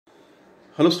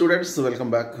Hello students, welcome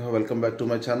back to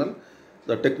my channel.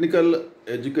 The Technical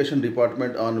Education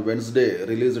Department on Wednesday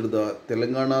released the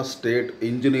Telangana State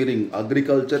Engineering,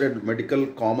 Agriculture and Medical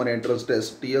Common Entrance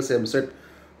Test (EAMCET)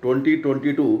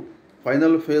 2022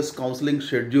 final phase counseling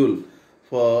schedule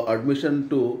for admission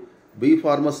to B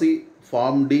Pharmacy,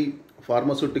 Pharm D,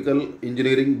 Pharmaceutical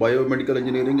Engineering, Biomedical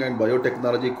Engineering and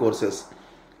Biotechnology courses.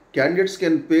 Candidates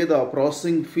can pay the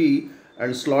processing fee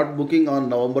and slot booking on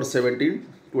November 17,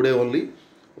 today only,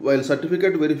 while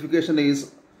certificate verification is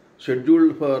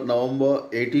scheduled for November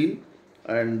 18,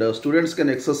 and students can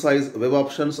exercise web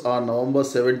options on November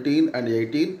 17 and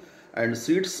 18, and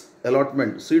seats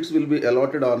will be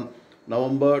allotted on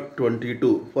November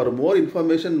 22. For more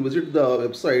information, visit the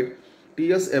website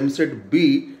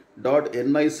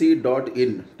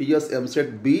tsmcetb.nic.in,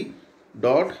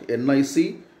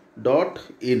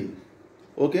 tsmcetb.nic.in.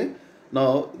 Okay,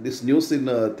 now this news in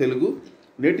Telugu.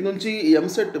 నేటి నుంచి ఈ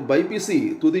EAMCET BiPC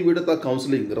తుది విడత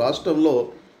counselling రాష్ట్రంలో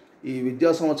ఈ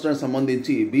విద్యా సంవత్సరానికి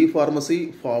సంబంధించి B pharmacy,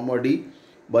 PharmD,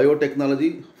 biotechnology,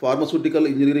 pharmaceutical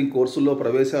engineering కోర్సుల్లో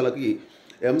ప్రవేశాలకి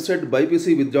ఎంసెట్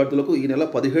బైపీసీ విద్యార్థులకు ఈ నెల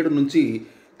 17 నుంచి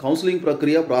కౌన్సిలింగ్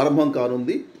ప్రక్రియ ప్రారంభం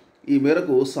కానుంది. ఈ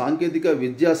మేరకు సాంకేతిక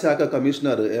విద్యాశాఖ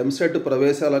కమిషనర్, ఎంసెట్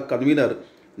ప్రవేశాల కన్వీనర్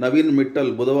నవీన్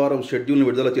మిట్టల్ బుధవారం షెడ్యూల్ను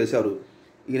విడుదల చేశారు.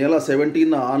 ఈ నెల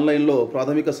 17న ఆన్లైన్లో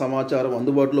ప్రాథమిక సమాచారం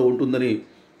అందుబాటులో ఉంటుందని,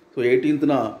 సో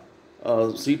 18న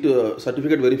సీట్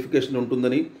సర్టిఫికేట్ వెరిఫికేషన్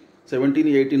ఉంటుందని, 17,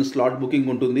 18 స్లాట్ బుకింగ్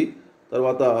ఉంటుంది.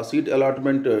 తర్వాత సీట్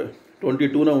అలాట్మెంట్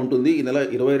 22న ఉంటుంది. ఈ నెల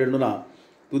 22న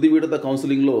తుది విడత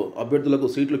కౌన్సిలింగ్లో అభ్యర్థులకు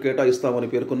సీట్లు కేటాయిస్తామని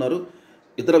పేర్కొన్నారు.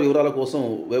 ఇతర వివరాల కోసం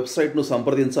వెబ్సైట్ను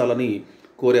సంప్రదించాలని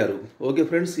కోరారు. ఓకే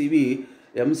ఫ్రెండ్స్, ఇవి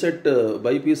ఎంసెట్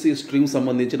బైపీసీ స్ట్రీమ్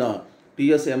సంబంధించిన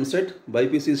ఎంసెట్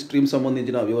బైపీసీ స్ట్రీమ్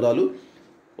సంబంధించిన వివరాలు.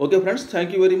 Okay friends,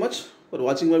 thank you very much for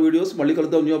watching my videos. మళ్ళీ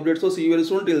కలుద్దాం new updates. See you very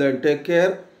soon. Till then take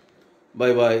care. By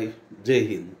by. జై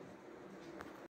హింద్.